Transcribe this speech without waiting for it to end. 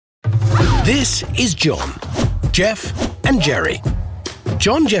This is John, Jeff and Jerry.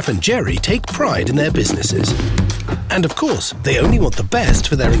 John, Jeff and Jerry take pride in their businesses. And of course, they only want the best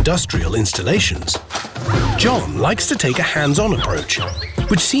for their industrial installations. John likes to take a hands-on approach,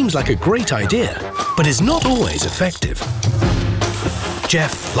 which seems like a great idea, but is not always effective.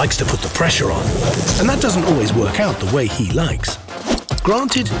 Jeff likes to put the pressure on, and that doesn't always work out the way he likes.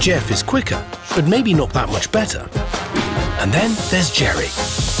 Granted, Jeff is quicker, but maybe not that much better. And then there's Jerry.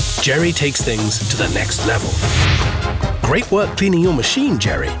 Jerry takes things to the next level. Great work cleaning your machine,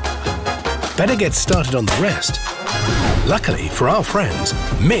 Jerry. Better get started on the rest. Luckily for our friends,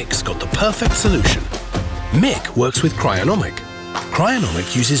 Mick's got the perfect solution. Mick works with Cryonomic.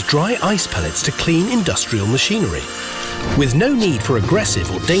 Cryonomic uses dry ice pellets to clean industrial machinery. With no need for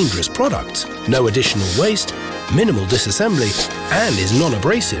aggressive or dangerous products, no additional waste, minimal disassembly, and is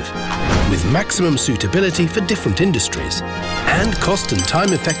non-abrasive, with maximum suitability for different industries, and cost and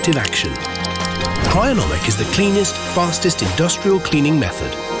time-effective action. Cryonomic is the cleanest, fastest industrial cleaning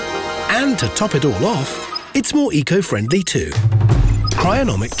method. And to top it all off, it's more eco-friendly too.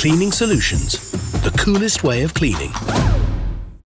 Cryonomic Cleaning Solutions, the coolest way of cleaning.